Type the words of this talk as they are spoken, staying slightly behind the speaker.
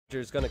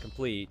is going to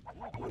complete.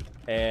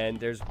 And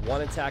there's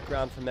one attack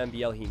round from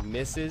MBL. He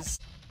misses.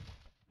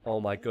 Oh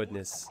my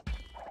goodness.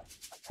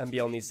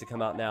 MBL needs to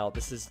come out now.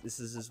 This is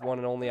his one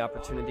and only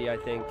opportunity, I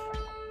think.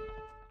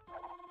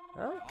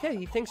 Okay,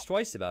 he thinks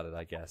twice about it,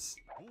 I guess.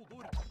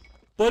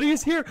 But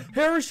he's here!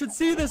 Harris should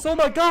see this! Oh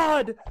my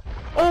god!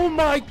 Oh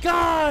my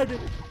god!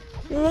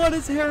 What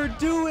is Harris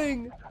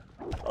doing?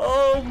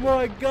 Oh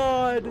my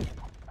god!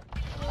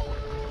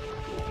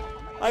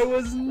 I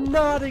was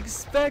not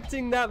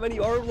expecting that many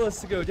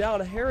arbalests to go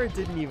down. Harris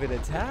didn't even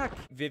attack.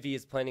 Vivi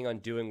is planning on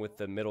doing with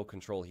the middle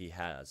control he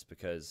has,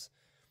 because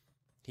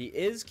he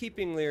is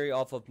keeping Leary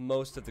off of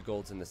most of the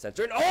golds in the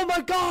center. And oh my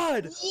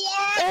god!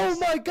 What? Oh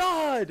my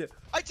god!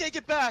 I take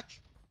it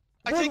back!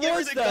 I What take was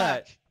everything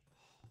that? back!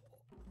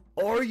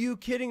 Are you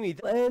kidding me?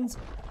 Lands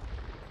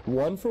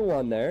 1 for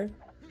 1 there.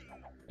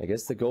 I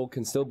guess the gold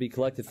can still be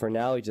collected for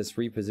now. He just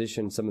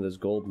repositioned some of those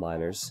gold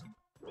miners.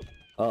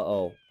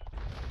 Uh-oh.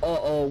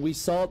 Uh-oh, we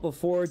saw it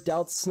before.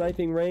 Daut's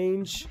sniping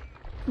range.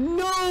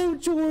 No,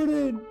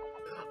 Jordan!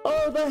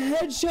 Oh, the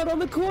headshot on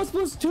the course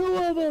plus 2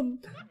 of them!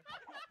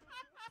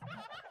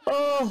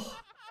 Oh,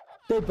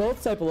 they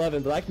both type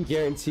 11, but I can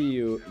guarantee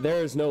you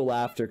there is no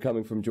laughter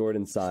coming from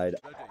Jordan's side.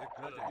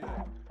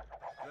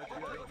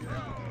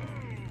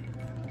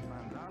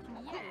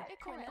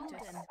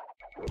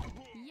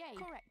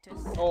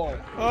 Oh,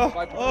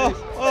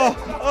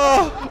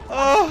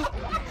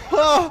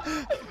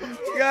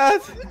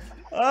 God!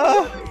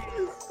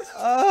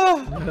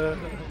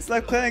 It's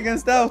like playing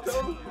against Daut.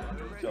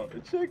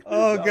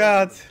 Oh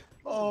God!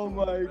 oh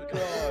my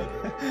god!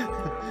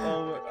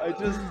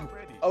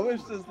 I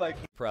wish this like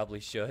Probably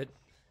should.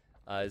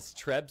 His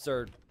Trebs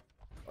are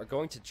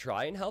going to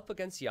try and help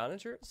against the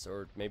onagers,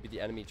 or maybe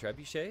the enemy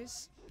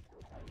trebuchets.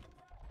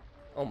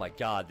 Oh my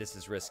god, this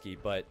is risky,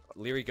 but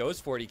Leary goes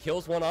for it. He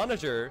kills one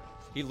onager.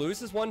 He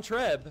loses one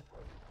treb.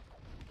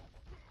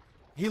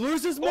 He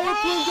loses more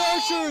plumed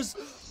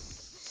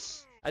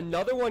archers!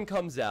 Another one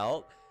comes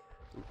out.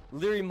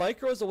 Leary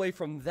micros away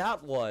from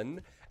that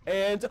one.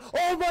 And,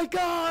 oh my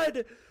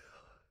god!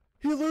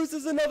 He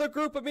loses another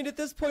group. I mean, at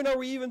this point, are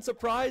we even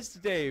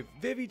surprised, Dave?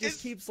 Vivi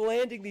just keeps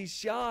landing these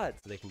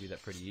shots. They can do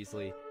that pretty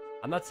easily.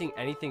 I'm not seeing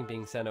anything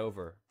being sent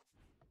over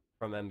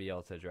from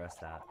MBL to address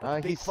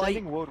that. He's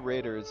sending Woad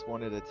Raiders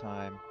one at a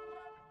time.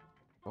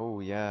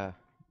 Oh yeah.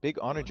 Big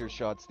onager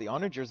shots. The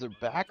onagers are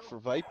back for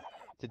Vipe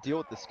to deal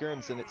with the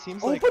skirms, and it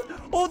seems like...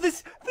 Oh,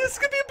 this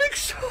could be a big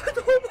shot!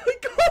 Oh my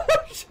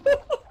gosh!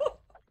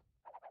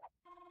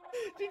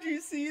 Did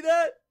you see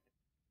that?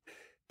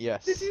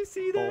 Yes. Did you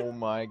see that? Oh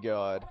my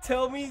god.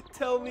 Tell me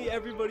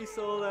everybody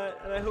saw that,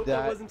 and I hope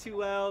that wasn't too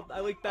loud. I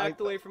like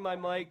backed away from my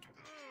mic.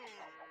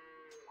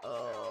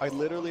 Oh. I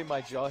literally,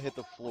 my jaw hit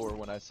the floor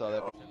when I saw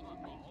that.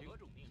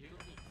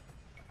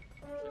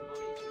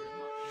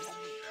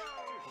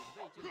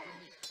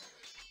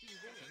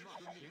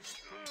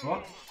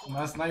 What?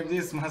 Must snipe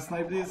this, must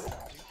snipe this.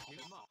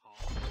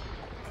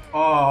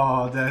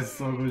 Oh, that's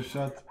so good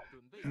shot.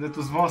 That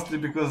was mostly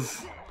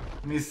because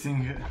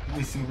missing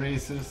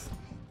racers.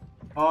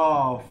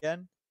 Oh.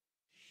 Again.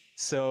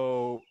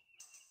 So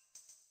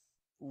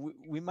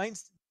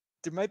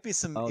there might be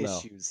some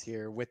issues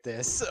here with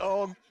this.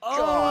 Oh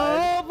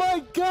god. Oh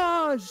my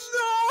gosh!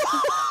 No!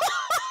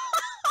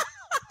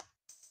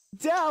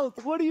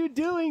 Daut, what are you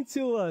doing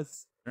to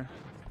us?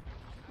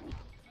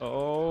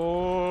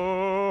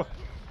 Oh.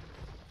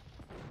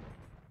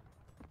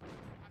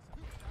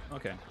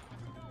 Okay.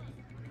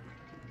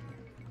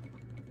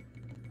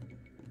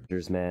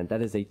 Man,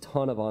 that is a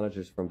ton of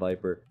onagers from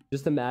Viper.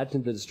 Just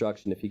imagine the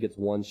destruction if he gets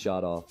one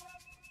shot off.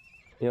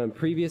 You know, in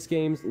previous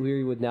games,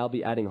 Leary would now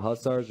be adding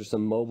hussars or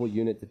some mobile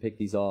unit to pick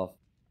these off.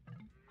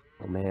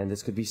 Oh man,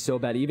 this could be so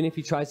bad. Even if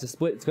he tries to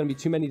split, it's going to be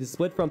too many to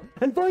split from.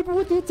 And Viper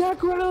with the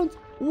attack round!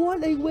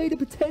 What a way to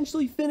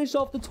potentially finish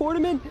off the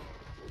tournament!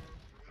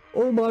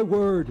 Oh my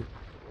word.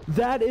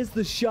 That is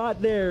the shot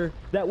there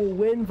that will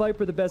win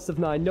Viper the best of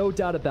 9, no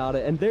doubt about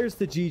it. And there's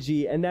the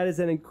GG, and that is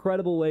an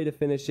incredible way to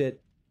finish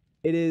it.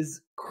 It is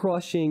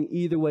crushing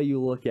either way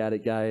you look at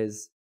it,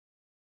 guys.